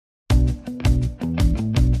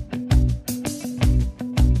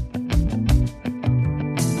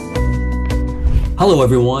Hello,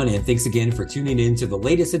 everyone, and thanks again for tuning in to the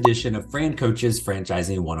latest edition of Fran Coach's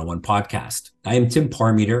Franchising 101 podcast. I am Tim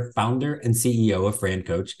Parmeter, founder and CEO of Fran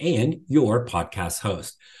Coach and your podcast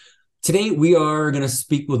host. Today, we are going to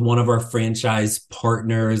speak with one of our franchise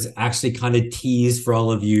partners, actually kind of tease for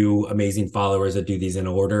all of you amazing followers that do these in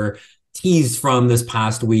order, tease from this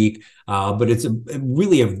past week, but it's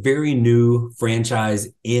really a very new franchise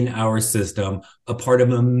in our system, a part of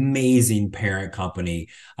an amazing parent company.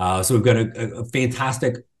 So we've got a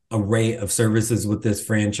fantastic array of services with this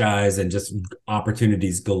franchise and just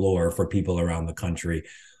opportunities galore for people around the country.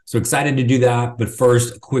 So excited to do that. But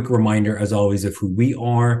first, a quick reminder, as always, of who we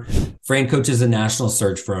are. Fran Coach is a national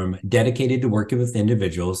search firm dedicated to working with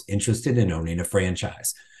individuals interested in owning a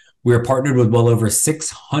franchise. We are partnered with well over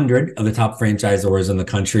 600 of the top franchisors in the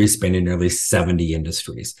country, spanning nearly 70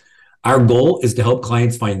 industries. Our goal is to help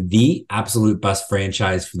clients find the absolute best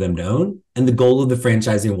franchise for them to own. And the goal of the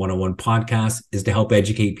Franchising 101 podcast is to help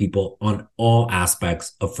educate people on all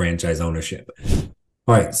aspects of franchise ownership.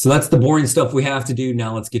 All right, so that's the boring stuff we have to do.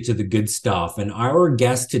 Now let's get to the good stuff. And our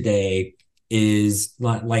guest today is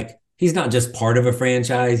he's not just part of a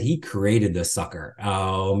franchise, he created this sucker.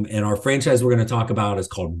 And our franchise we're going to talk about is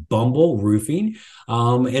called Bumble Roofing.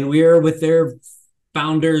 And we are with their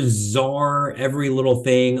founder, czar, every little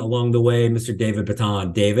thing along the way, Mr. David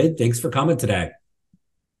Baton. David, thanks for coming today.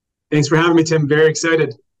 Thanks for having me, Tim. Very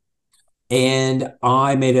excited. And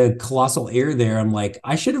I made a colossal error there. I'm like,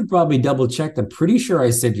 I should have probably double checked. I'm pretty sure I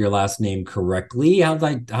said your last name correctly. How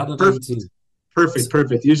did I do?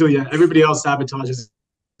 Perfect. Usually, everybody else sabotages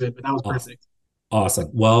it, but that was perfect. Awesome.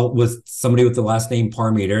 Well, with somebody with the last name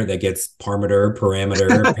Parmeter, that gets parameter,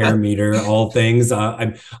 parameter, all things.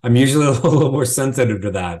 I'm usually a little more sensitive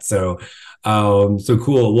to that. So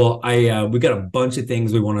cool. Well, we got a bunch of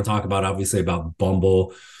things we want to talk about, obviously about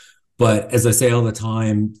Bumble. But as I say all the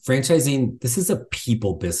time, franchising, this is a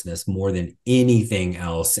people business more than anything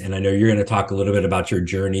else. And I know you're going to talk a little bit about your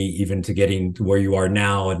journey, even to getting to where you are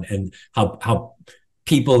now and how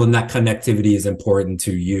people and that connectivity is important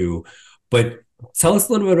to you. But tell us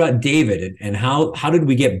a little bit about David and how did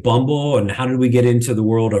we get Bumble and how did we get into the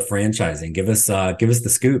world of franchising? Give us the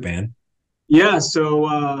scoop, man. Yeah, so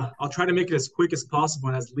I'll try to make it as quick as possible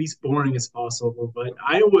and as least boring as possible. But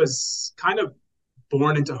I was kind of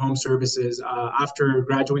born into home services. After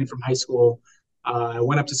graduating from high school, I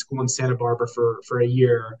went up to school in Santa Barbara for a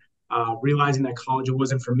year, realizing that college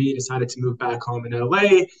wasn't for me, decided to move back home in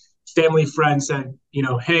LA. Family friend said,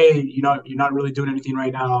 hey, you're not really doing anything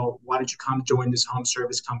right now. Why don't you come join this home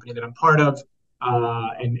service company that I'm part of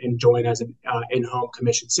and join as an in-home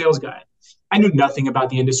commission sales guy. I knew nothing about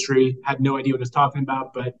the industry, had no idea what I was talking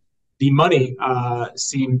about, but the money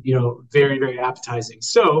seemed, very, very appetizing.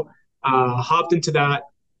 So hopped into that,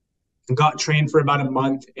 got trained for about a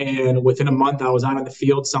month. And within a month, I was out in the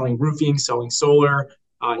field selling roofing, selling solar,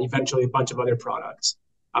 eventually a bunch of other products.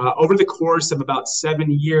 Over the course of about 7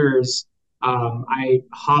 years, I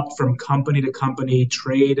hopped from company to company,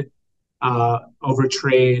 trade over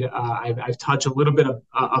trade. I've touched a little bit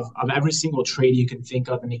of every single trade you can think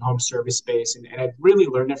of in the home service space. And I've really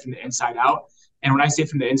learned it from the inside out. And when I say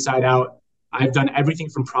from the inside out, I've done everything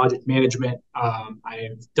from project management.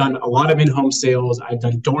 I've done a lot of in-home sales. I've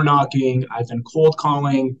done door knocking. I've done cold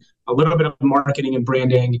calling, a little bit of marketing and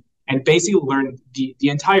branding, and basically learned the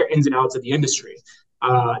entire ins and outs of the industry.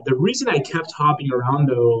 The reason I kept hopping around,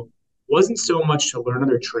 though, wasn't so much to learn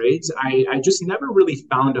other trades. I just never really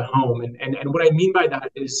found a home. And what I mean by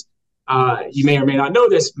that is, you may or may not know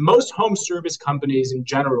this, most home service companies in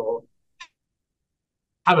general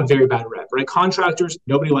have a very bad rep, right? Contractors,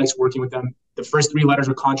 nobody likes working with them. The first three letters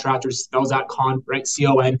of contractors spells out con, right?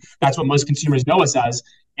 C-O-N. That's what most consumers know us as.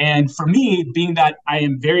 And for me, being that I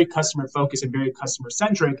am very customer focused and very customer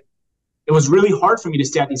centric, it was really hard for me to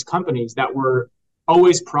stay at these companies that were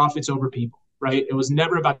always profits over people, right? It was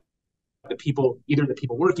never about the people, either the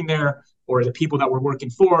people working there or the people that were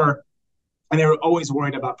working for, and they were always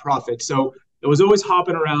worried about profit. So it was always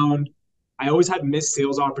hopping around. I always had missed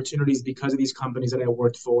sales opportunities because of these companies that I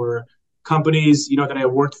worked for. Companies, that I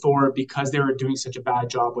worked for because they were doing such a bad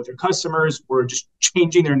job with their customers were just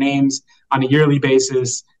changing their names on a yearly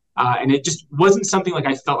basis. And it just wasn't something like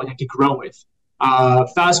I felt like I could grow with.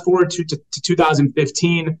 Fast forward to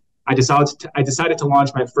 2015, I decided to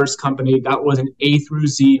launch my first company. That was an A through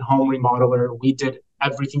Z home remodeler. We did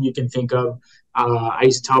everything you can think of. I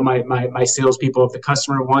used to tell my salespeople, if the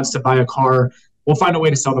customer wants to buy a car, we'll find a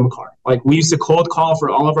way to sell them a car. Like, we used to cold call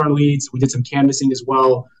for all of our leads. We did some canvassing as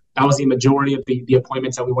well. That was the majority of the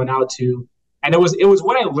appointments that we went out to. And it was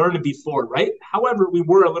what I learned before, right? However, we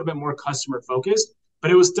were a little bit more customer focused,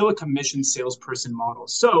 but it was still a commission salesperson model.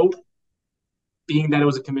 So being that it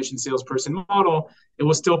was a commission salesperson model, it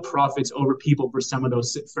was still profits over people for some of those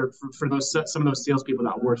some of those salespeople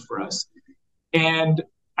that worked for us. And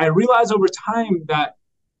I realized over time that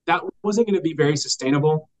that wasn't going to be very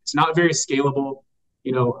sustainable. It's not very scalable.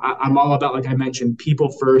 I'm all about, like I mentioned, people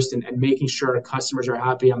first and making sure our customers are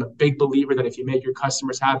happy. I'm a big believer that if you make your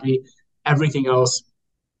customers happy, everything else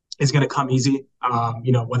is going to come easy,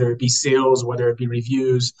 whether it be sales, whether it be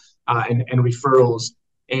reviews and referrals.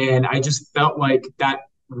 And I just felt like that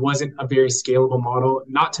wasn't a very scalable model,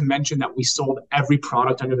 not to mention that we sold every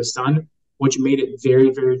product under the sun, which made it very,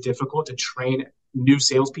 very difficult to train new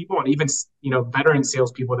salespeople and even, veteran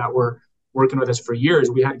salespeople that were working with us for years.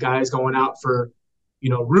 We had guys going out for,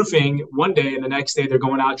 roofing one day, and the next day they're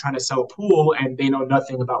going out trying to sell a pool and they know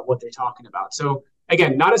nothing about what they're talking about. So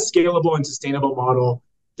again, not a scalable and sustainable model.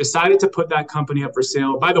 Decided to put that company up for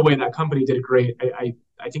sale. By the way, that company did great.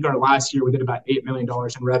 I think our last year we did about $8 million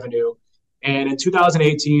in revenue. And in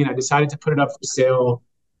 2018, I decided to put it up for sale.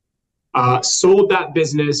 Sold that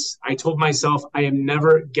business. I told myself I am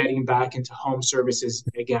never getting back into home services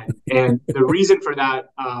again. And the reason for that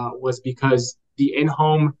was because the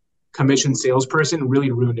in-home commission salesperson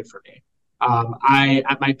really ruined it for me. I,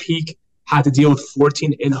 at my peak, had to deal with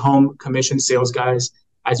 14 in-home commission sales guys.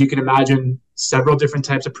 As you can imagine, several different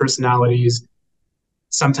types of personalities,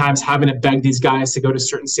 sometimes having to beg these guys to go to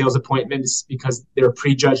certain sales appointments because they're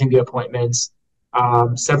prejudging the appointments.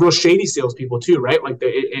 Several shady salespeople too, right? Like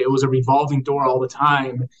it was a revolving door all the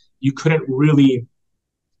time. You couldn't really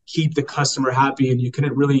keep the customer happy, and you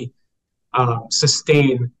couldn't really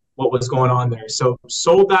sustain what was going on there. So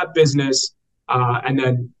sold that business, and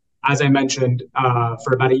then, as I mentioned,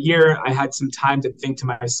 for about a year, I had some time to think to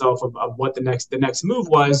myself of what the next move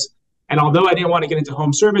was. And although I didn't want to get into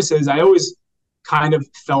home services, I always kind of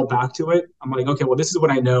fell back to it. I'm like, okay, well, this is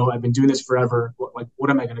what I know. I've been doing this forever. What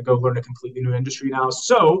am I going to go learn a completely new industry now?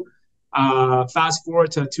 So fast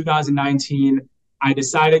forward to 2019, I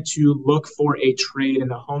decided to look for a trade in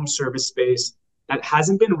the home service space that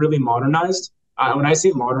hasn't been really modernized. When I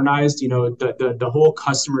say modernized, the whole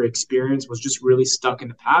customer experience was just really stuck in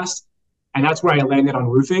the past. And that's where I landed on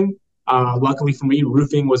roofing. Luckily for me,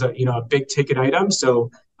 roofing was a big ticket item.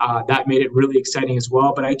 So that made it really exciting as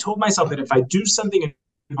well. But I told myself that if I do something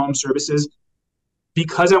in home services,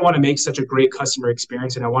 because I want to make such a great customer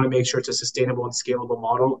experience and I want to make sure it's a sustainable and scalable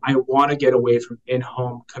model, I want to get away from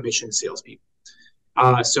in-home commission salespeople.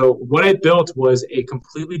 So what I built was a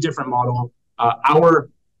completely different model. Our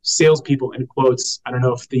salespeople, in quotes, I don't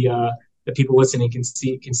know if the people listening can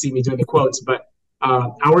see me doing the quotes, but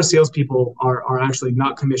our salespeople are actually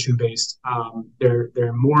not commission based.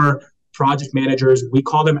 They're more project managers. We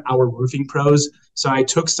call them our roofing pros. So I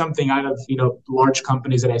took something out of large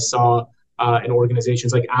companies that I saw in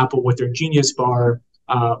organizations like Apple with their Genius Bar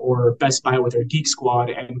or Best Buy with their Geek Squad,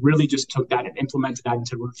 and really just took that and implemented that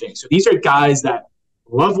into roofing. So these are guys that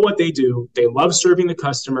love what they do. They love serving the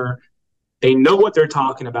customer. They know what they're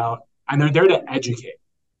talking about, and they're there to educate.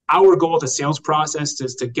 Our goal with the sales process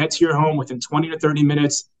is to get to your home within 20 to 30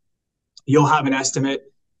 minutes. You'll have an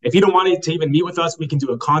estimate. If you don't want to even meet with us, we can do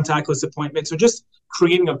a contactless appointment. So just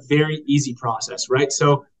creating a very easy process, right?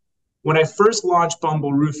 So when I first launched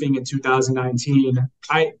Bumble Roofing in 2019,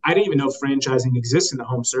 I didn't even know franchising exists in the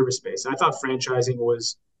home service space. I thought franchising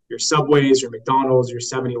was your Subways, your McDonald's, your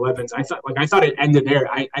 7-Elevens. I thought it ended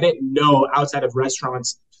there. I didn't know outside of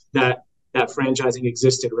restaurants that franchising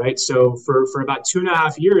existed, right? So for about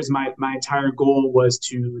 2.5 years, my entire goal was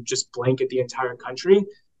to just blanket the entire country,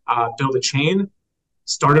 build a chain.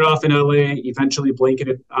 Started off in LA, eventually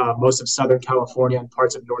blanketed most of Southern California and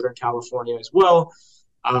parts of Northern California as well.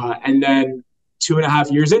 And then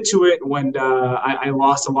 2.5 years into it, when I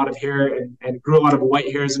lost a lot of hair and grew a lot of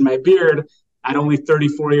white hairs in my beard at only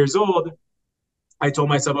 34 years old, I told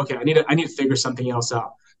myself, okay, I need to figure something else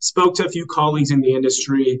out. Spoke to a few colleagues in the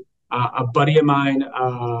industry. A buddy of mine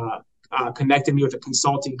connected me with a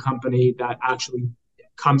consulting company that actually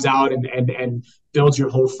comes out and builds your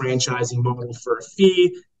whole franchising model for a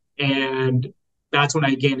fee. And that's when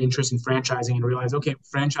I gained interest in franchising and realized, okay,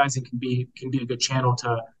 franchising can be a good channel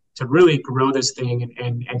to really grow this thing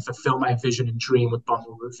and fulfill my vision and dream with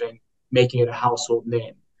Bumble Roofing, making it a household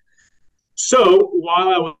name. So while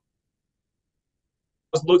I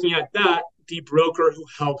was looking at that, the broker who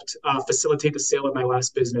helped facilitate the sale of my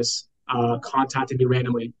last business contacted me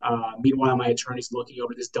randomly. Meanwhile, my attorney's looking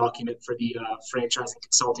over this document for the franchising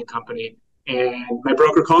consulting company. And my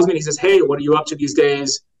broker calls me and he says, hey, what are you up to these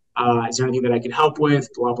days? Is there anything that I can help with?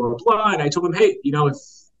 Blah, blah, blah. And I told him, hey,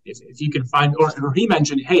 if you can find, or he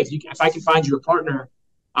mentioned, hey, if I can find you a partner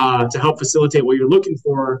to help facilitate what you're looking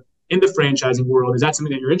for, in the franchising world. Is that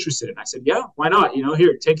something that you're interested in? I said, yeah, why not?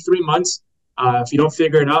 Here, take 3 months. If you don't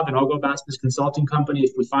figure it out, then I'll go back to this consulting company.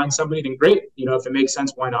 If we find somebody, then great. If it makes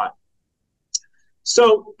sense, why not?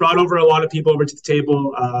 So brought over a lot of people over to the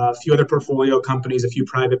table, a few other portfolio companies, a few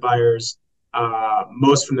private buyers,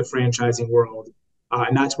 most from the franchising world.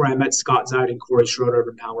 And that's where I met Scott Zeit and Corey Schroeder of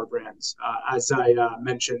Empower Brands. As I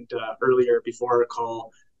mentioned earlier before our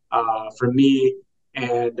call, for me,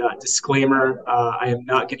 and disclaimer, I am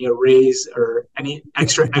not getting a raise or any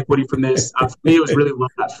extra equity from this. For me, it was really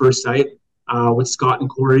love at first sight with Scott and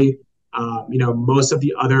Corey. Most of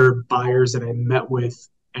the other buyers that I met with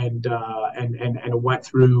and went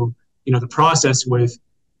through, the process with,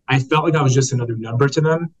 I felt like I was just another number to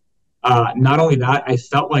them. Not only that, I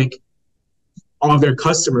felt like all of their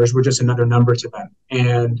customers were just another number to them.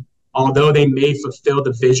 And although they may fulfill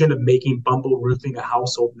the vision of making Bumble Roofing a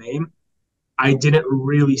household name, I didn't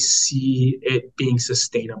really see it being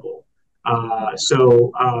sustainable.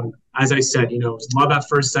 So as I said, it was love at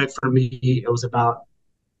first sight for me. It was about,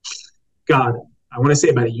 God, I want to say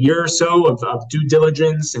about a year or so of due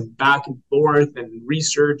diligence and back and forth and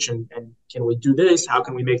research and can we do this? How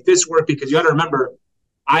can we make this work? Because you got to remember,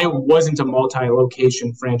 I wasn't a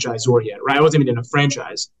multi-location franchisor yet, right? I wasn't even in a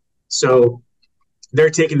franchise. So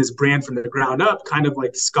they're taking this brand from the ground up, kind of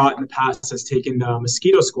like Scott in the past has taken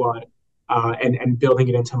Mosquito Squad and building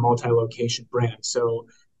it into a multi-location brand. So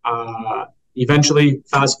eventually,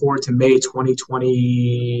 fast forward to May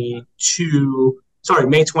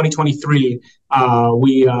 2023,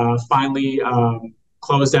 we finally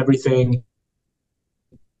closed everything.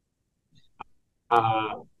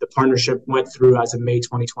 The partnership went through as of May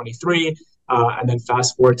 2023. And then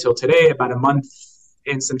fast forward till today, about a month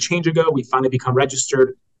and some change ago, we finally become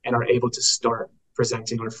registered and are able to start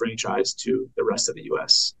presenting our franchise to the rest of the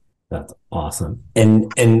US. That's awesome.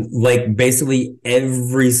 And like basically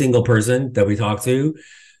every single person that we talked to,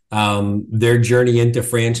 their journey into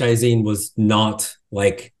franchising was not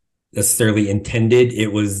like necessarily intended.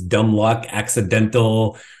 It was dumb luck,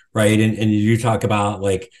 accidental, right? And you talk about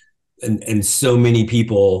like, and so many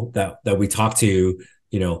people that we talk to,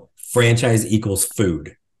 franchise equals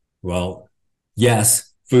food. Well,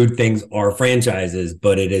 yes, food things are franchises,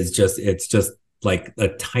 but it's just like a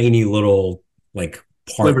tiny little like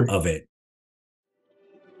part of it.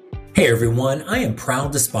 Hey everyone, I am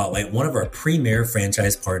proud to spotlight one of our premier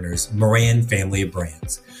franchise partners, Moran Family of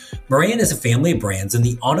Brands. Moran is a family of brands in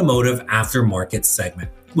the automotive aftermarket segment,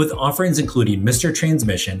 with offerings including Mr.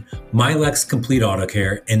 Transmission, Milex Complete Auto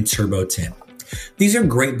Care, and Turbo 10. These are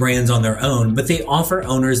great brands on their own, but they offer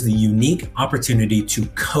owners the unique opportunity to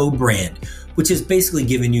co-brand, which is basically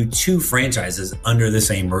giving you two franchises under the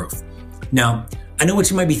same roof. Now, I know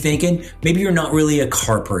what you might be thinking. Maybe you're not really a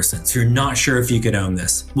car person, so you're not sure if you could own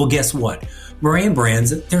this. Well, guess what? Moran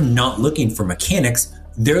Brands, they're not looking for mechanics.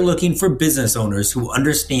 They're looking for business owners who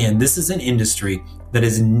understand this is an industry that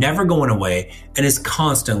is never going away and is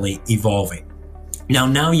constantly evolving.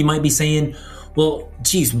 Now you might be saying, well,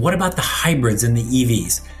 geez, what about the hybrids and the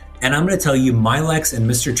EVs? And I'm going to tell you, Milex and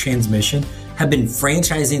Mr. Transmission have been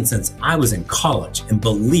franchising since I was in college. And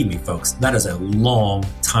believe me, folks, that is a long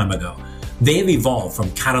time ago. They have evolved from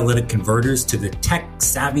catalytic converters to the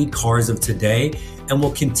tech-savvy cars of today and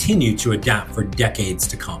will continue to adapt for decades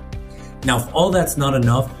to come. Now, if all that's not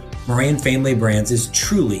enough, Moran Family Brands is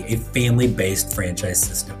truly a family-based franchise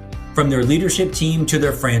system. From their leadership team to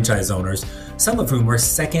their franchise owners, some of whom are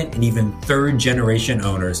second and even third generation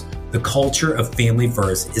owners, the culture of family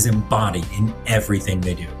first is embodied in everything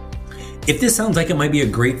they do. If this sounds like it might be a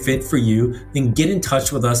great fit for you, then get in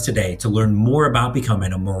touch with us today to learn more about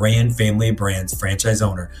becoming a Moran Family Brands franchise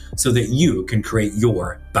owner so that you can create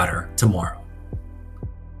your better tomorrow.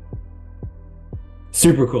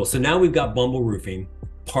 Super cool. So now we've got Bumble Roofing,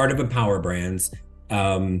 part of Empower Brands,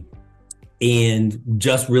 and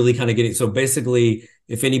just really kind of getting, so basically,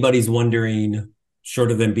 if anybody's wondering,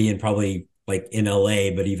 short of them being probably like in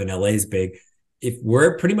LA, but even LA is big, if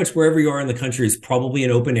we're pretty much wherever you are in the country is probably an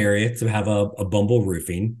open area to have a Bumble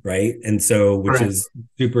Roofing, right? And so, which is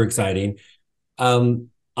super exciting. I'm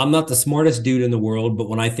not the smartest dude in the world, but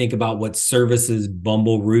when I think about what services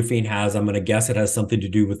Bumble Roofing has, I'm going to guess it has something to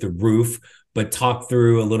do with the roof, but talk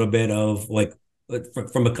through a little bit of like,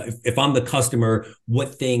 if I'm the customer,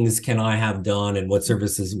 what things can I have done and what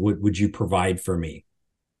services would you provide for me?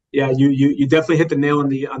 Yeah, you definitely hit the nail on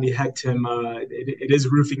the head, Tim. It is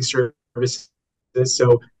roofing services.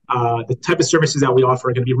 So the type of services that we offer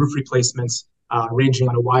are going to be roof replacements, ranging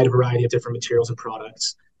on a wide variety of different materials and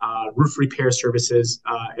products, roof repair services,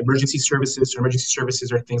 emergency services. So emergency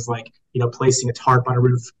services are things like, placing a tarp on a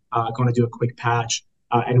roof, going to do a quick patch,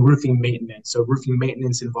 and roofing maintenance. So roofing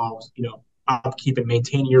maintenance involves, upkeep and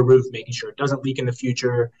maintaining your roof, making sure it doesn't leak in the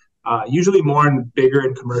future. Usually more in bigger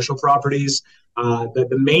and commercial properties.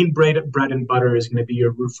 The main bread and butter is going to be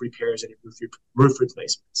your roof repairs and your roof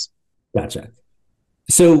replacements. Gotcha.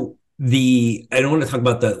 So I don't want to talk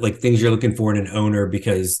about the like things you're looking for in an owner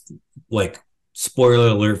because like spoiler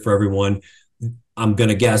alert for everyone, I'm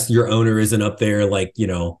gonna guess your owner isn't up there like,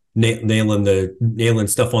 nailing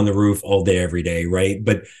stuff on the roof all day, every day, right?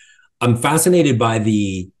 But I'm fascinated by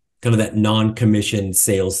the kind of that non-commissioned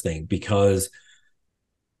sales thing because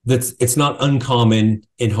it's not uncommon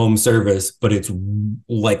in home service, but it's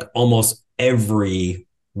like almost every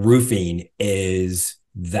roofing is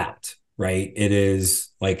that, right? It is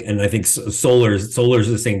like, and I think solar's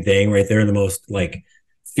the same thing, right? They're the most like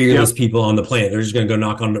fearless people on the planet. They're just going to go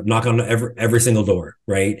knock on every single door,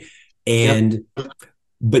 right? And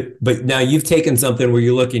but now you've taken something where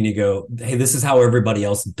you look and you go, hey, this is how everybody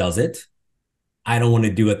else does it. I don't want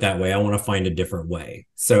to do it that way. I want to find a different way.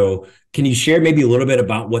 So can you share maybe a little bit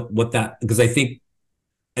about what that, because I think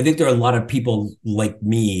there are a lot of people like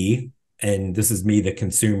me, and this is me, the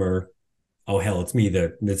consumer. Oh, hell, it's me,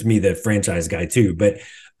 the franchise guy too. But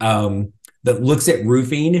that looks at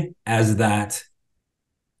roofing as that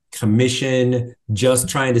commission, just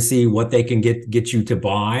trying to see what they can get you to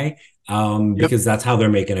buy, because that's how they're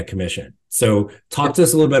making a commission. So talk to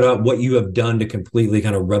us a little bit about what you have done to completely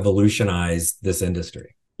kind of revolutionize this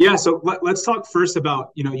industry. Yeah, so let's talk first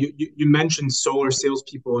about, you mentioned solar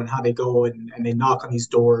salespeople and how they go and they knock on these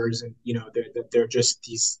doors and, they're just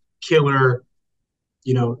these killer,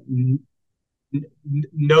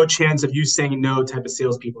 no chance of you saying no type of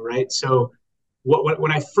salespeople, right? So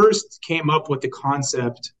when I first came up with the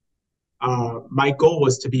concept, my goal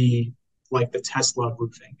was to be like the Tesla of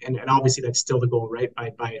roofing. And obviously that's still the goal, right?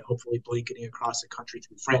 By hopefully blanketing across the country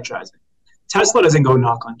through franchising. Tesla doesn't go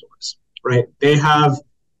knock on doors, right? They have,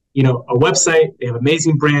 a website, they have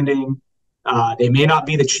amazing branding. They may not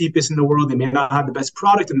be the cheapest in the world. They may not have the best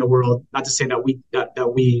product in the world. Not to say that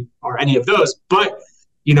we are any of those, but,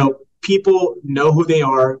 people know who they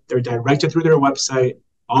are. They're directed through their website.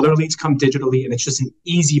 All their leads come digitally, and it's just an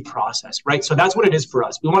easy process, right? So that's what it is for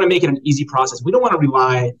us. We want to make it an easy process. We don't want to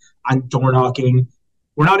rely on door knocking.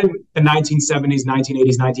 We're not in the 1970s,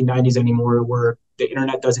 1980s, 1990s anymore where the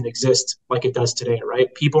internet doesn't exist like it does today,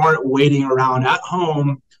 right? People aren't waiting around at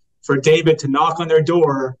home for David to knock on their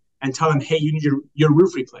door and tell them, hey, you need your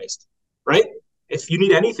roof replaced, right? If you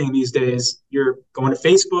need anything these days, you're going to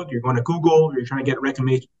Facebook, you're going to Google, you're trying to get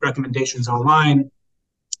recommendations online.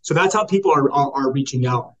 So that's how people are reaching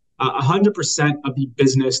out. 100% of the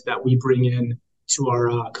business that we bring in to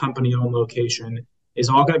our company-owned location is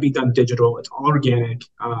all going to be done digital. It's all organic.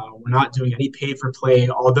 We're not doing any pay for play.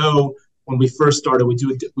 Although when we first started, we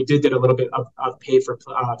did a little bit of pay for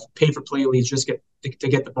play leads just to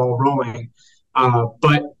get the ball rolling.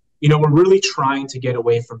 But we're really trying to get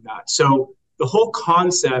away from that. So the whole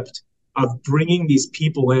concept of bringing these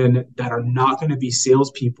people in that are not going to be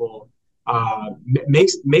salespeople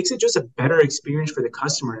makes it just a better experience for the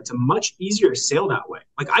customer. It's a much easier sale that way.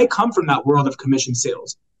 Like I come from that world of commission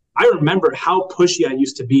sales. I remember how pushy I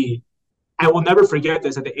used to be. I will never forget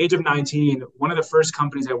this. At the age of 19, one of the first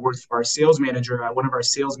companies I worked for, our sales manager at one of our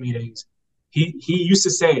sales meetings, he used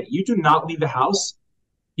to say, you do not leave the house.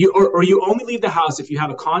 You only leave the house if you have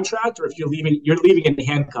a contract or if you're leaving in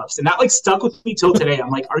handcuffs. And that like stuck with me till today. I'm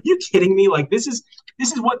like, are you kidding me? Like this is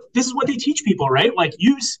what they teach people, right? Like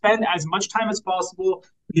you spend as much time as possible.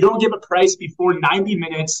 You don't give a price before 90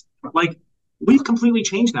 minutes. Like we've completely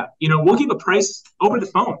changed that. We'll give a price over the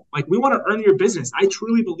phone. Like we want to earn your business. I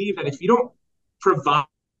truly believe that if you don't provide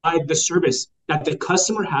the service that the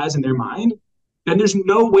customer has in their mind, then there's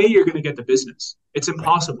no way you're going to get the business. It's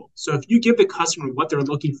impossible. So if you give the customer what they're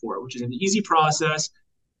looking for, which is an easy process,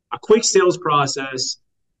 a quick sales process,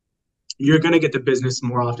 you're going to get the business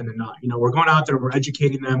more often than not. We're going out there, we're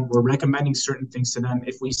educating them, we're recommending certain things to them.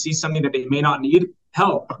 If we see something that they may not need,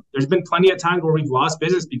 hell, there's been plenty of times where we've lost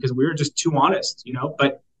business because we were just too honest,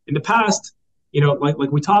 But in the past,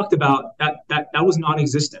 like we talked about, that was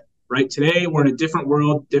non-existent, right? Today, we're in a different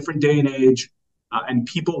world, different day and age. And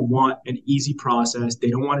people want an easy process. They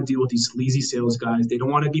don't want to deal with these sleazy sales guys. They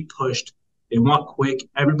don't want to be pushed. They want quick.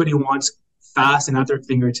 Everybody wants fast and at their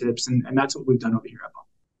fingertips. And that's what we've done over here at Bumble.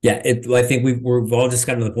 Yeah, I think we've all just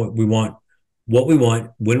gotten to the point. We want what we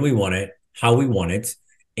want, when we want it, how we want it.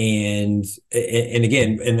 And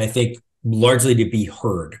again, and I think largely to be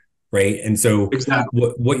heard, right? And so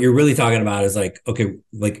exactly. what you're really talking about is like, okay,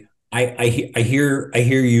 like I hear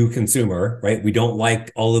you, consumer, right? We don't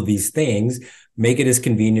like all of these things. Make it as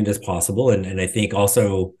convenient as possible. And I think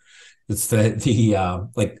also It's like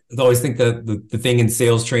I always think the thing in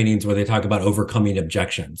sales trainings where they talk about overcoming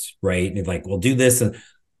objections, right? And like, we'll do this, and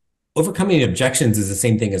overcoming objections is the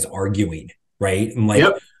same thing as arguing, right? And like,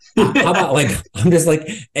 Yep. how about like, I'm just like,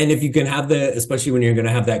 and if you can have especially when you're going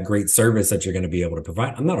to have that great service that you're going to be able to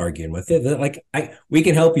provide, I'm not arguing with it. Like, we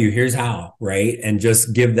can help you. Here's how, right? And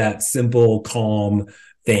just give that simple, calm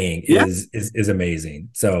thing Yeah. is amazing.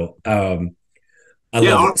 So, I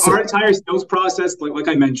Yeah, love our, it. our So, entire sales process, like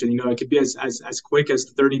I mentioned, it could be as quick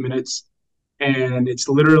as 30 minutes. And it's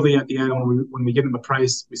literally at the end when we give them a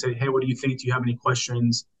price, we say, hey, what do you think? Do you have any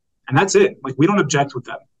questions? And that's it. Like, we don't object with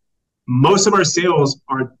them. Most of our sales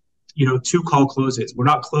are, two call closes. We're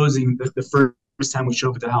not closing the first time we show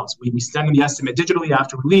up at the house. We send them the estimate digitally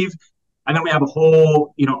after we leave. And then we have a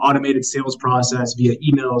whole, automated sales process via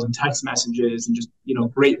emails and text messages and just,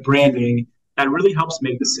 great branding that really helps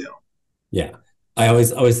make the sale. yeah. I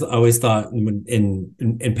always thought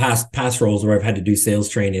in past roles where I've had to do sales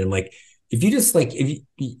training, I'm like, if you just like, if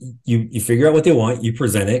you figure out what they want, you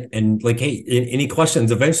present it, and like, hey, any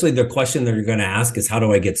questions? Eventually, the question that you're going to ask is, how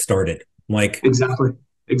do I get started? I'm like, Exactly.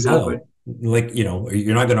 Exactly. oh, like,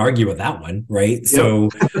 you're not going to argue with that one, right?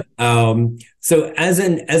 Yep. So as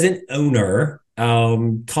an owner,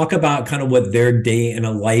 talk about kind of what their day in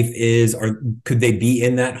a life is, or could they be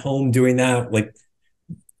in that home doing that? Like,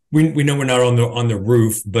 we know we're not on the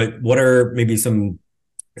roof, but what are maybe some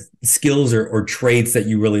skills or traits that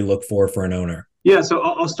you really look for an owner? Yeah. So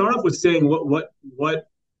I'll start off with saying what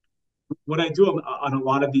I do on a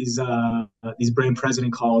lot of these brand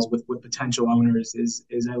president calls with potential owners is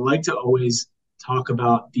I like to always talk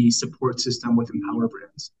about the support system within Power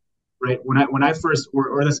Brands, right? When I first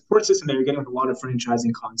or the support system that you're getting with a lot of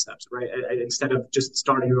franchising concepts, right? Instead of just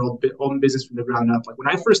starting your own business from the ground up. Like, when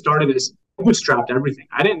I first started this, I bootstrapped everything.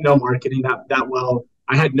 I didn't know marketing that well.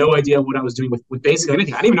 I had no idea what I was doing with basically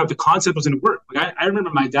anything. I didn't even know if the concept was going to work. Like, I remember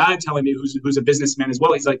my dad telling me, who's a businessman as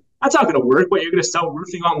well. He's like, "That's not going to work. What, you're going to sell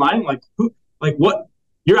roofing online? Like, who? Like, what?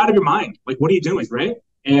 You're out of your mind. Like, what are you doing, right?"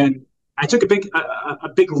 And I took a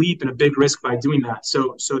big leap and a big risk by doing that.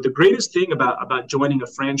 So the greatest thing about joining a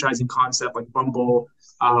franchising concept like Bumble,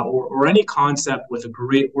 or any concept with a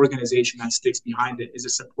great organization that sticks behind it, is a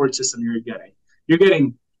support system you're getting. You're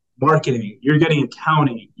getting marketing, you're getting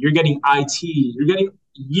accounting, you're getting IT, you're getting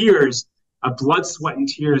years of blood, sweat, and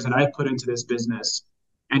tears that I've put into this business,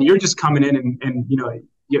 and you're just coming in and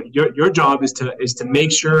your job is to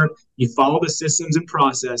make sure you follow the systems and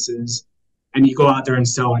processes, and you go out there and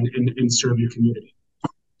sell and serve your community.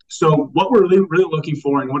 So what we're really looking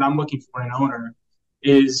for, and what I'm looking for in an owner,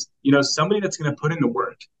 is somebody that's going to put in the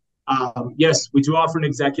work. Yes, we do offer an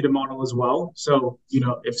executive model as well. So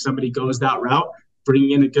if somebody goes that route,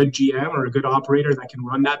 bringing in a good GM or a good operator that can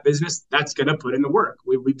run that business, that's going to put in the work.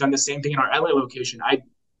 We've done the same thing in our LA location. I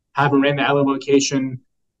haven't ran the LA location,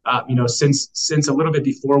 since a little bit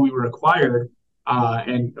before we were acquired.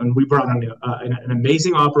 And we brought on an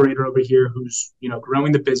amazing operator over here who's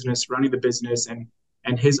growing the business, running the business,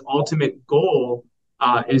 and his ultimate goal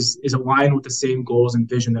is aligned with the same goals and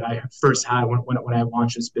vision that I first had when I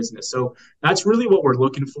launched this business. So that's really what we're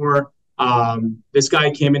looking for. This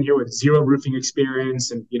guy came in here with zero roofing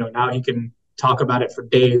experience, and now he can talk about it for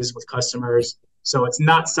days with customers. So it's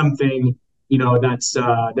not something that's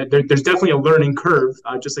there's definitely a learning curve,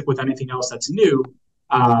 just like with anything else that's new.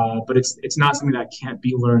 But it's not something that can't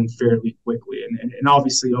be learned fairly quickly, and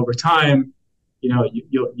obviously over time,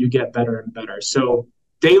 you get better and better. So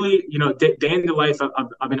daily, day in the life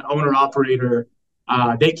of an owner operator,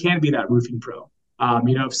 they can be that roofing pro.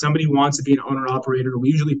 If somebody wants to be an owner operator, we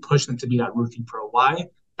usually push them to be that roofing pro. Why?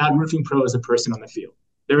 That roofing pro is a person on the field.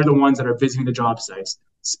 They're the ones that are visiting the job sites,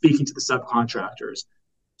 speaking to the subcontractors,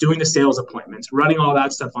 doing the sales appointments, running all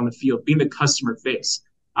that stuff on the field, being the customer face.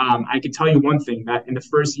 I can tell you one thing, that in the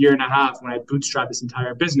first year and a half when I bootstrapped this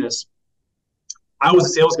entire business, I was a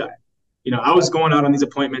sales guy. I was going out on these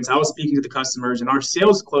appointments, I was speaking to the customers, and our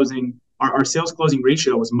sales closing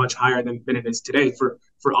ratio was much higher than it is today for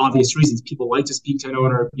obvious reasons. People like to speak to an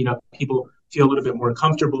owner. People feel a little bit more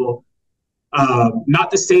comfortable.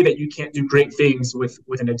 Not to say that you can't do great things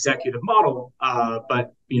with an executive model,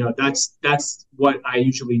 but that's what I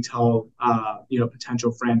usually tell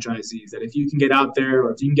potential franchisees, that if you can get out there,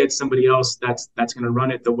 or if you can get somebody else that's going to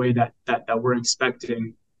run it the way that we're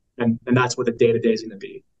expecting, then that's what the day-to-day is going to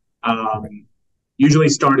be. Usually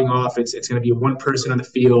starting off, it's going to be one person on the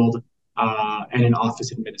field, and an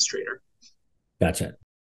office administrator. Gotcha.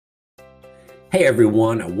 Hey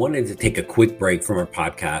everyone, I wanted to take a quick break from our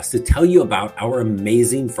podcast to tell you about our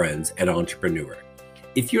amazing friends at Entrepreneur.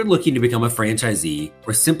 If you're looking to become a franchisee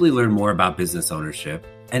or simply learn more about business ownership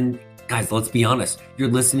and Guys, let's be honest. You're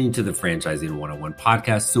listening to the Franchising 101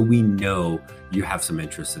 podcast, so we know you have some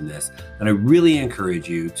interest in this. And I really encourage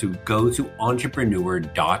you to go to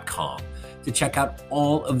entrepreneur.com to check out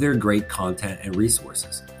all of their great content and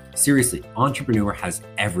resources. Seriously, Entrepreneur has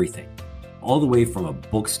everything, all the way from a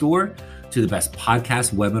bookstore to the best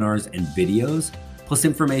podcasts, webinars, and videos, plus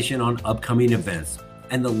information on upcoming events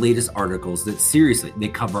and the latest articles that seriously, they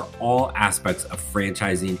cover all aspects of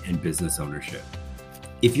franchising and business ownership.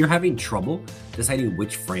 If you're having trouble deciding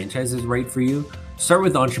which franchise is right for you, start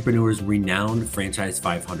with Entrepreneur's renowned Franchise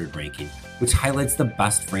 500 ranking, which highlights the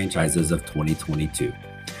best franchises of 2022.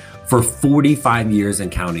 For 45 years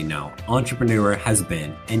and counting now, Entrepreneur has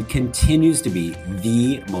been and continues to be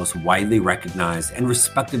the most widely recognized and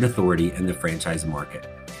respected authority in the franchise market.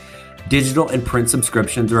 Digital and print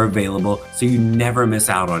subscriptions are available, so you never miss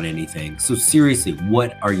out on anything. So seriously,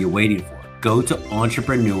 what are you waiting for? Go to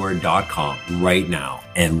entrepreneur.com right now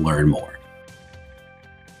and learn more.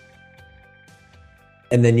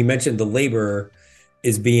 And then you mentioned the labor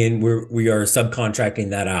is we are subcontracting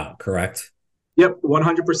that out, correct? Yep,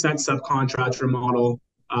 100% subcontractor model.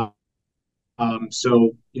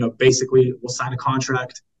 So, basically we'll sign a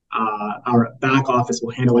contract. Our back office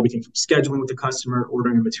will handle everything from scheduling with the customer,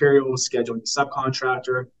 ordering the materials, scheduling the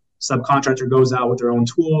subcontractor. Subcontractor goes out with their own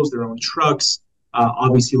tools, their own trucks.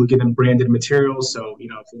 Obviously, we'll give them branded materials. So,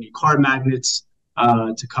 if they need car magnets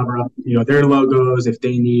to cover up, their logos, if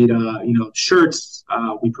they need, shirts,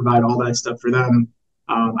 we provide all that stuff for them.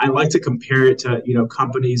 I like to compare it to,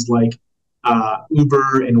 companies like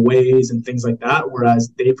Uber and Waze and things like that,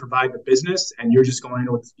 whereas they provide the business and you're just going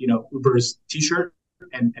in with, Uber's t-shirt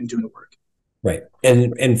and doing the work. Right.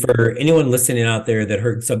 And for anyone listening out there that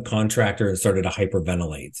heard subcontractor and started to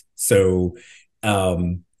hyperventilate. So,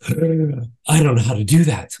 I don't know how to do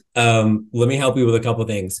that. Let me help you with a couple of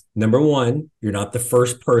things. Number one, you're not the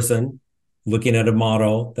first person looking at a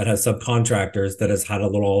model that has subcontractors that has had a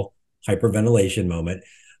little hyperventilation moment.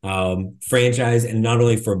 Franchise, and not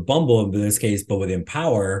only for Bumble in this case, but with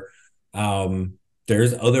Empower,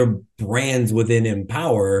 there's other brands within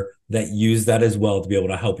Empower that use that as well to be able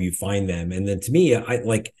to help you find them. And then to me, I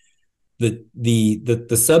like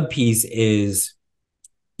the sub piece is,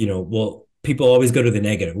 well, people always go to the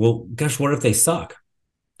negative. Well, gosh, what if they suck?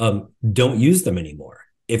 Don't use them anymore.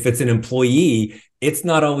 If it's an employee, it's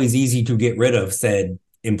not always easy to get rid of said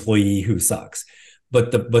employee who sucks.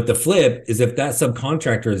 But the flip is if that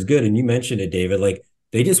subcontractor is good, and you mentioned it, David, like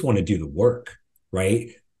they just want to do the work, right?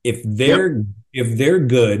 If they're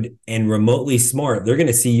good and remotely smart, they're going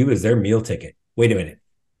to see you as their meal ticket. Wait a minute.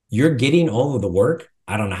 You're getting all of the work.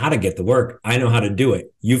 I don't know how to get the work. I know how to do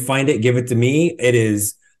it. You find it, give it to me. It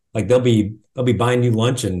is like they'll be buying you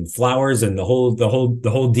lunch and flowers and the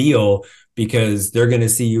whole deal, because they're going to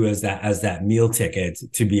see you as that meal ticket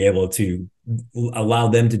to be able to allow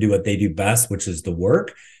them to do what they do best, which is the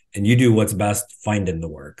work, and you do what's best finding the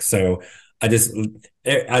work. So I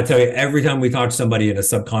tell you, every time we talk to somebody and a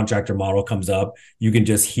subcontractor model comes up, you can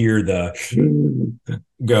just hear the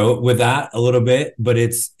go with that a little bit, but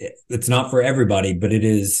it's not for everybody, but it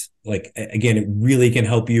is like, again, it really can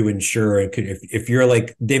help you ensure if you're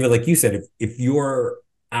like David, like you said, if you're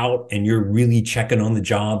out and you're really checking on the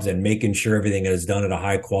jobs and making sure everything is done at a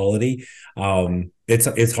high quality,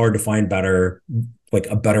 it's hard to find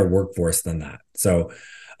a better workforce than that. So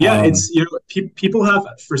yeah, it's people have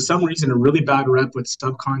for some reason a really bad rep with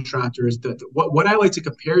subcontractors. That what I like to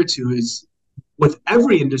compare it to is with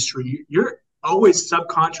every industry, you're always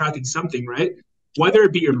subcontracting something, right? Whether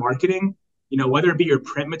it be your marketing, whether it be your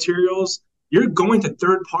print materials, you're going to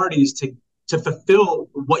third parties to fulfill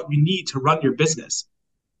what you need to run your business.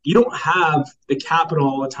 You don't have the capital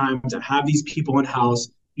all the time to have these people in house.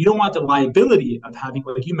 You don't want the liability of having,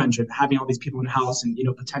 like you mentioned, having all these people in house and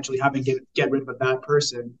potentially having to get rid of a bad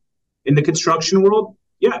person. In the construction world,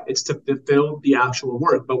 yeah, it's to fulfill the actual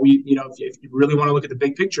work. But we, if you really want to look at the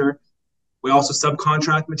big picture, we also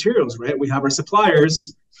subcontract materials, right? We have our suppliers,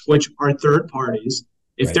 which are third parties.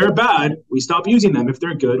 If they're bad, we stop using them. If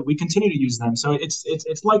they're good, we continue to use them. So it's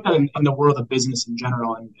like that in the world of business in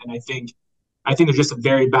general. And I think there's just a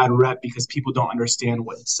very bad rep because people don't understand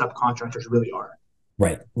what subcontractors really are.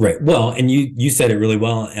 Right. Well, and you said it really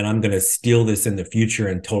well, and I'm going to steal this in the future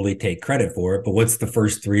and totally take credit for it. But what's the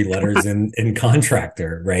first three letters in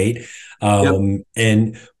contractor, right? Yep.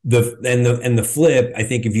 And the flip, I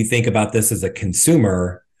think if you think about this as a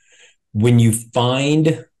consumer, when you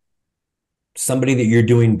find somebody that you're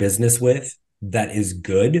doing business with that is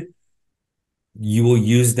good, you will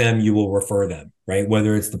use them, you will refer them, right?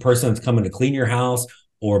 Whether it's the person that's coming to clean your house,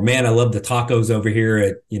 or man, I love the tacos over here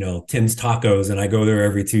at, Tim's Tacos and I go there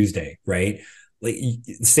every Tuesday, right? like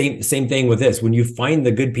same thing with this. When you find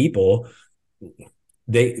the good people,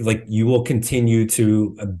 they like you will continue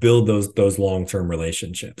to build those long-term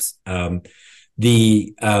relationships. And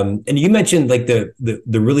you mentioned like the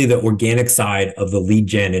really the organic side of the lead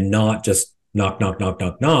gen and not just knock knock knock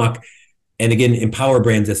knock knock. And again, Empower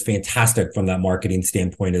Brands is fantastic from that marketing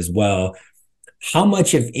standpoint as well. How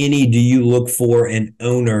much, if any, do you look for an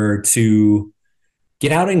owner to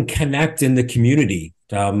get out and connect in the community?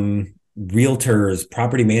 Realtors,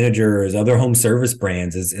 property managers, other home service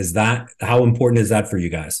brands. Is that, how important is that for you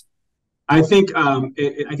guys? I think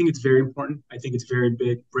it's very important. I think it's very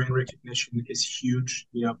big. Brand recognition is huge.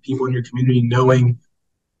 You know, people in your community knowing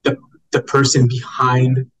the the person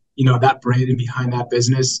behind, you know, that brand and behind that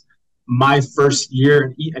business. My first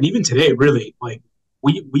year, and even today, really, like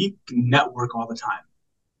we network all the time.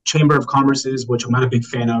 Chamber of Commerce's, which I'm not a big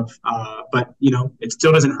fan of, but you know, it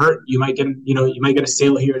still doesn't hurt. You might get a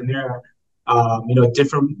sale here and there. You know,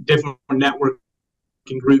 different networking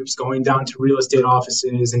groups going down to real estate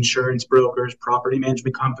offices, insurance brokers, property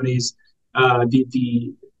management companies.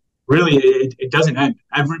 The really it doesn't end.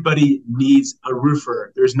 Everybody needs a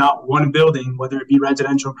roofer. There's not one building, whether it be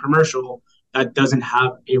residential or commercial, that doesn't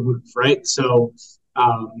have a roof, right? So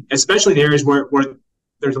especially in areas where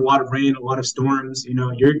there's a lot of rain, a lot of storms, you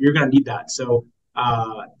know, you're going to need that. So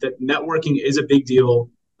the networking is a big deal.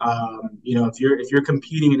 You know, if you're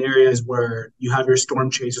competing in areas where you have your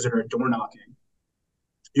storm chasers that are door knocking,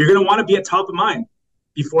 you're going to want to be at top of mind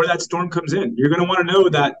before that storm comes in. You're going to want to know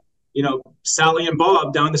that, you know, Sally and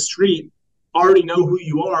Bob down the street already know who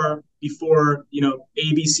you are before, you know,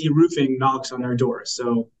 ABC Roofing knocks on their door.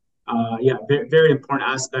 So, yeah, very, very important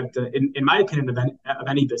aspect, in my opinion, of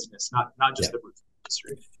any business, not just Yeah. the roofing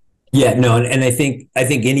industry. Yeah, no, and I think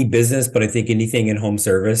any business, but I think anything in home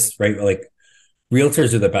service, right? Like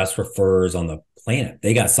realtors are the best referrers on the planet.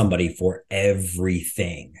 They got somebody for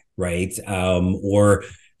everything, right? Or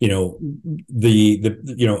you know, the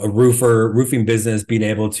you know, a roofing business being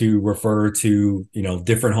able to refer to, you know,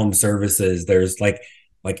 different home services. There's like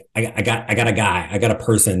I got a guy, I got a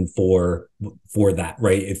person for that,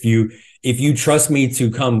 right? If you trust me to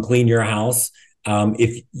come clean your house,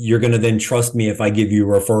 if you're going to then trust me if I give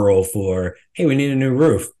you a referral for, hey, we need a new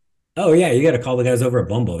roof. Oh yeah, you got to call the guys over at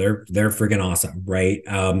Bumble. They're freaking awesome, right?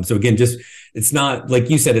 So again, just it's not like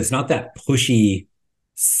you said, it's not that pushy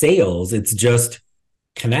sales. It's just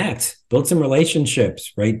connect, build some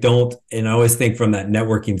relationships, right? Don't, and I always think from that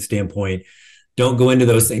networking standpoint, don't go into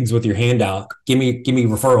those things with your hand out. Give me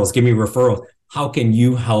referrals, give me referrals. How can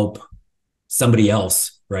you help somebody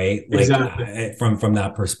else, right? Like Exactly. from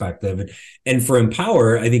that perspective. And for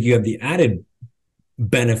Empower, I think you have the added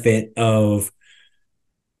benefit of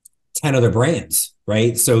 10 other brands,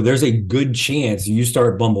 right? So there's a good chance you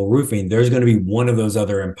start Bumble Roofing, there's going to be one of those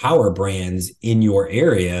other Empower brands in your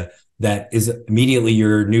area that is immediately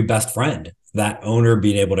your new best friend. That owner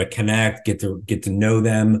being able to connect, get to know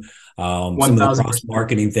them, some of the cross 1000%.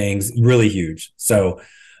 marketing things, really huge. So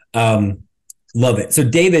love it. So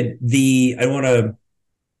David, I want to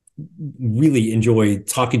really enjoy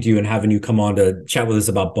talking to you and having you come on to chat with us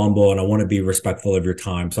about Bumble, and I want to be respectful of your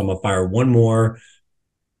time. So I'm gonna fire one more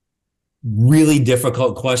really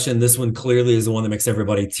difficult question. This one clearly is the one that makes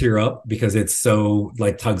everybody tear up because it's so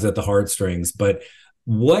like tugs at the heartstrings. But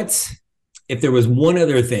what if there was one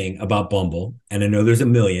other thing about Bumble, and I know there's a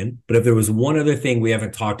million, but if there was one other thing we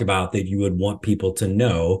haven't talked about that you would want people to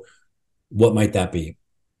know, what might that be?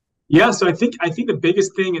 Yeah, so I think the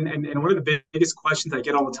biggest thing, and one of the biggest questions I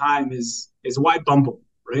get all the time is why Bumble,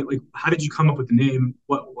 right? Like, how did you come up with the name?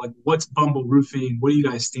 What's Bumble Roofing? What do you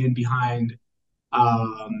guys stand behind?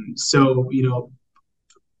 So you know,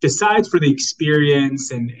 besides for the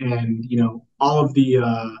experience and you know all of the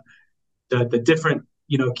different,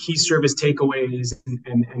 you know, key service takeaways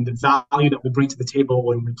and the value that we bring to the table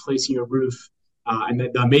when replacing your roof, and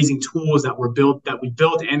the amazing tools that we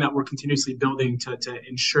built and that we're continuously building to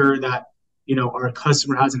ensure that, you know, our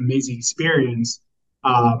customer has an amazing experience.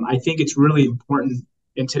 I think it's really important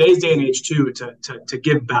in today's day and age too to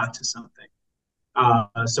give back to something.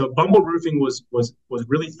 So Bumble Roofing was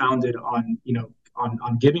really founded on, you know,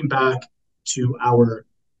 on giving back to our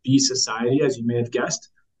bee society, as you may have guessed.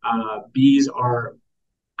 Bees are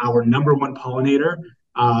our number one pollinator,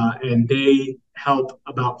 and they help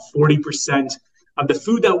about 40% of the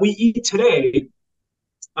food that we eat today.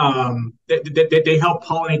 They help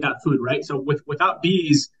pollinate that food, right? So without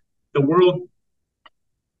bees, the world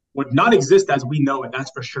would not exist as we know it,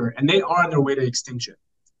 that's for sure. And they are on their way to extinction.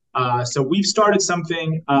 So we've started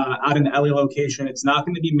something out in the LA location. It's not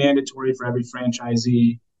going to be mandatory for every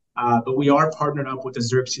franchisee, but we are partnered up with the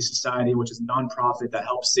Xerxes Society, which is a nonprofit that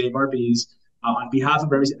helps save our bees. on behalf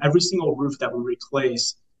of every single roof that we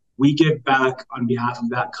replace. We give back on behalf of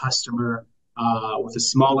that customer with a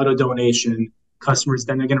small little donation. Customers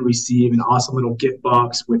then are going to receive an awesome little gift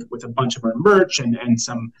box with a bunch of our merch and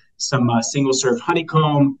some single serve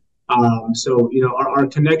honeycomb. So our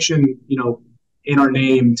connection in our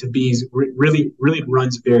name to bees really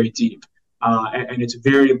runs very deep, and it's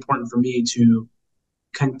very important for me to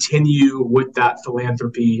continue with that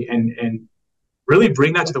philanthropy and really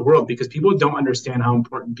bring that to the world, because people don't understand how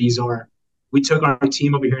important bees are. We took our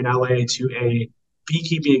team over here in LA to a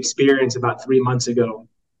beekeeping experience about 3 months ago,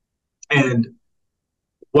 and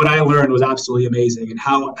what I learned was absolutely amazing, and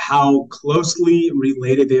how closely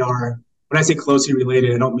related they are. When I say closely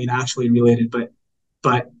related, I don't mean actually related, but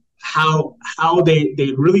how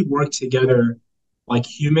they really work together like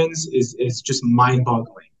humans is just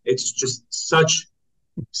mind-boggling. It's just such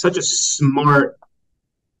a smart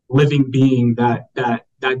living being that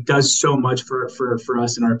does so much for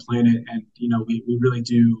us and our planet, and we really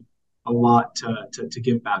do a lot to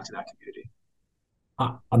give back to that community.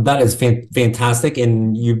 That is fantastic,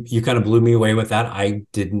 and you kind of blew me away with that. I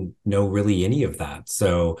didn't know really any of that,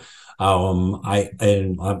 so I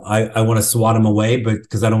want to swat him away, but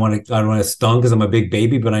because I don't want to stung because I'm a big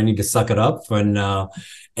baby, but I need to suck it up, and I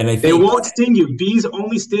think they won't sting you. Bees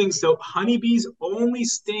only sting. So honeybees only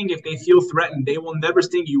sting if they feel threatened. They will never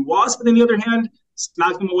sting you. Wasps, on the other hand,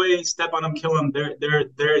 smack them away, step on them, kill them. They're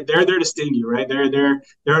there to sting you, right? They're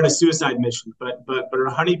on a suicide mission. But our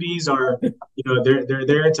honeybees are, they're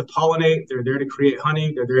there to pollinate. They're there to create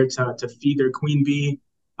honey. They're there to feed their queen bee,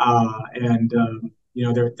 and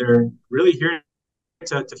they're really here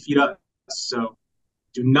to feed us. So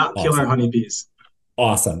do not kill our honeybees.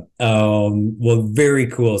 Awesome. Well, very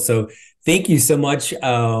cool. So thank you so much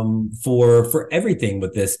for everything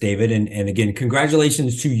with this, David. And again,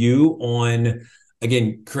 congratulations to you on,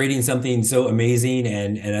 again, creating something so amazing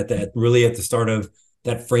and at the start of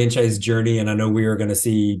that franchise journey. And I know we are going to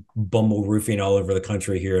see Bumble roofing all over the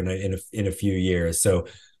country here in a few years. So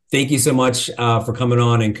thank you so much for coming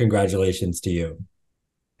on, and congratulations to you.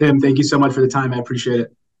 Tim, thank you so much for the time. I appreciate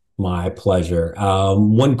it. My pleasure.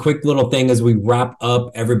 One quick little thing as we wrap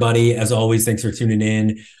up, everybody, as always, thanks for tuning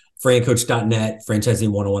in. FranCoach.net,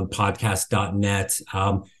 franchising101podcast.net.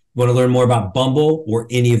 Want to learn more about Bumble or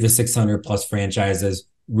any of the 600 plus franchises,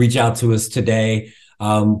 reach out to us today.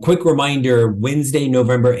 Quick reminder, Wednesday,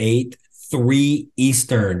 November 8th, 3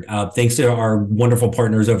 Eastern. Thanks to our wonderful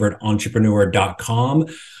partners over at entrepreneur.com.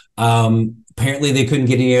 Apparently they couldn't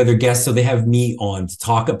get any other guests, so they have me on to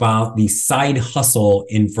talk about the side hustle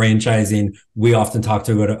in franchising. We often talk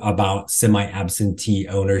about semi-absentee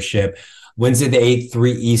ownership. Wednesday the 8th,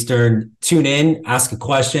 3 Eastern. Tune in, ask a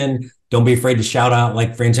question. Don't be afraid to shout out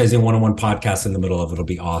like Franchising 101 podcast in the middle of it. It'll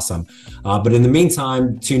be awesome. But in the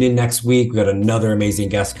meantime, tune in next week. We got another amazing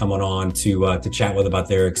guest coming on to chat with about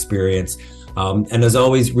their experience. And as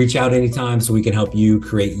always, reach out anytime so we can help you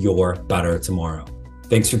create your better tomorrow.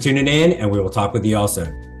 Thanks for tuning in, and we will talk with you all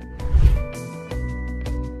soon.